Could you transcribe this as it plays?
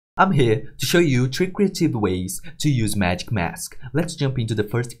I'm here to show you 3 creative ways to use Magic Mask. Let's jump into the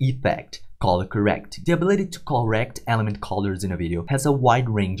first effect, Color Correct. The ability to correct element colors in a video has a wide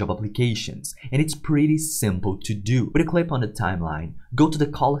range of applications, and it's pretty simple to do. With a clip on the timeline, go to the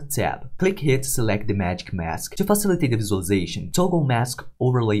Color tab. Click here to select the Magic Mask. To facilitate the visualization, toggle Mask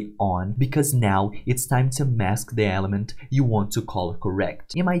Overlay on because now it's time to mask the element you want to color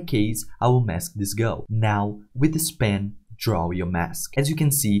correct. In my case, I will mask this girl. Now, with this pen, draw your mask. As you can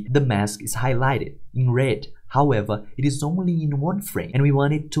see, the mask is highlighted in red. However, it is only in one frame and we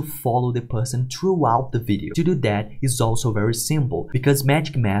want it to follow the person throughout the video. To do that is also very simple because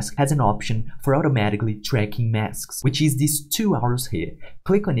Magic Mask has an option for automatically tracking masks, which is these 2 arrows here.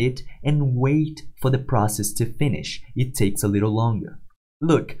 Click on it and wait for the process to finish. It takes a little longer.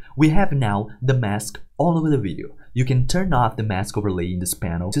 Look, we have now the mask all over the video. You can turn off the mask overlay in this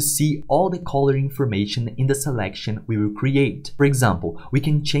panel to see all the color information in the selection we will create. For example, we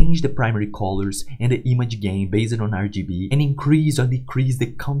can change the primary colors and the image gain based on RGB and increase or decrease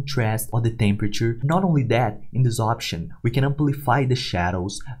the contrast or the temperature. Not only that, in this option, we can amplify the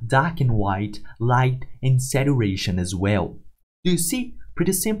shadows, dark and white, light and saturation as well. Do you see?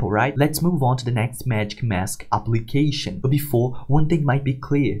 Pretty simple, right? Let's move on to the next Magic Mask application. But before, one thing might be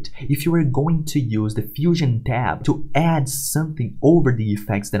cleared. If you are going to use the Fusion tab to add something over the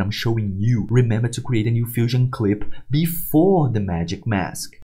effects that I'm showing you, remember to create a new Fusion clip before the Magic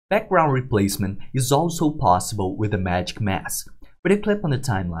Mask. Background replacement is also possible with the Magic Mask. With a clip on the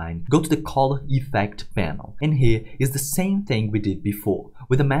timeline, go to the Color Effect panel, and here is the same thing we did before.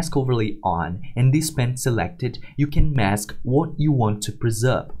 With the mask overlay on and this pen selected, you can mask what you want to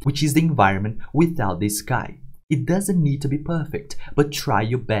preserve, which is the environment without the sky. It doesn't need to be perfect, but try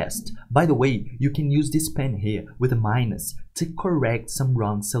your best. By the way, you can use this pen here with a minus to correct some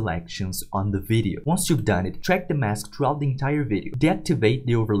wrong selections on the video. Once you've done it, track the mask throughout the entire video. Deactivate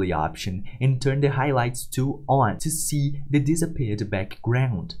the overlay option and turn the highlights tool on to see the disappeared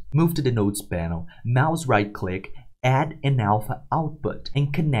background. Move to the notes panel, mouse right click, add an alpha output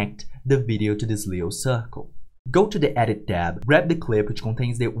and connect the video to this little circle. Go to the Edit tab, grab the clip which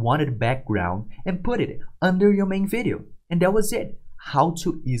contains the wanted background and put it under your main video. And that was it. How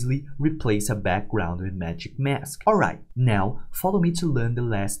to easily replace a background with Magic Mask. Alright, now follow me to learn the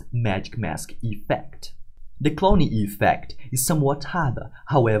last Magic Mask effect. The cloning effect is somewhat harder,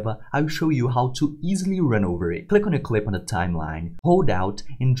 however, I'll show you how to easily run over it. Click on a clip on the timeline, hold out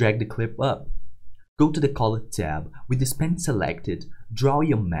and drag the clip up. Go to the Color tab, with this pen selected, draw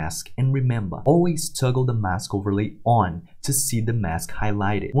your mask and remember, always toggle the mask overlay on to see the mask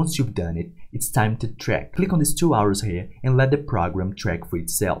highlighted. Once you've done it, it's time to track. Click on these 2 arrows here and let the program track for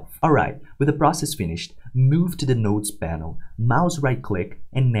itself. Alright, with the process finished, move to the Notes panel, mouse right click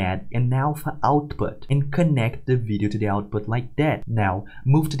and add an alpha output and connect the video to the output like that. Now,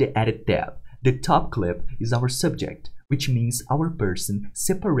 move to the Edit tab. The top clip is our subject, which means our person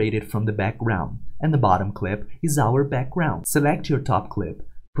separated from the background, and the bottom clip is our background. Select your top clip,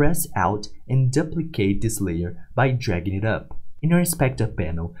 press Alt and duplicate this layer by dragging it up. In your inspector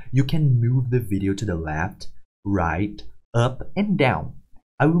panel, you can move the video to the left, right, up and down.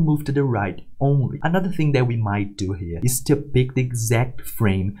 I will move to the right only. Another thing that we might do here is to pick the exact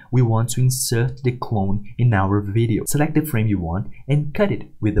frame we want to insert the clone in our video. Select the frame you want and cut it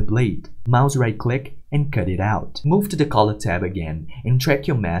with the blade. Mouse right click and cut it out. Move to the Color tab again and track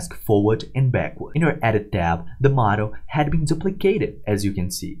your mask forward and backward. In your Edit tab, the model had been duplicated as you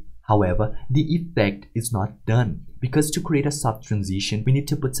can see. However, the effect is not done because to create a soft transition, we need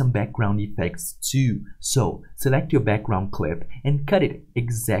to put some background effects too. So, select your background clip and cut it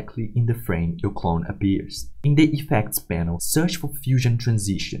exactly in the frame your clone appears. In the Effects panel, search for Fusion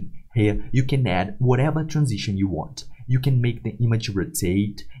Transition. Here, you can add whatever transition you want. You can make the image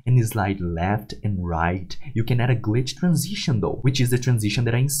rotate and slide left and right. You can add a glitch transition though, which is the transition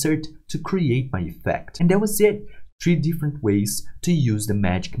that I insert to create my effect. And that was it. 3 different ways to use the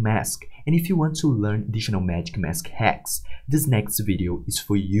Magic Mask. And if you want to learn additional Magic Mask hacks, this next video is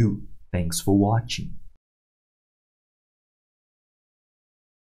for you. Thanks for watching.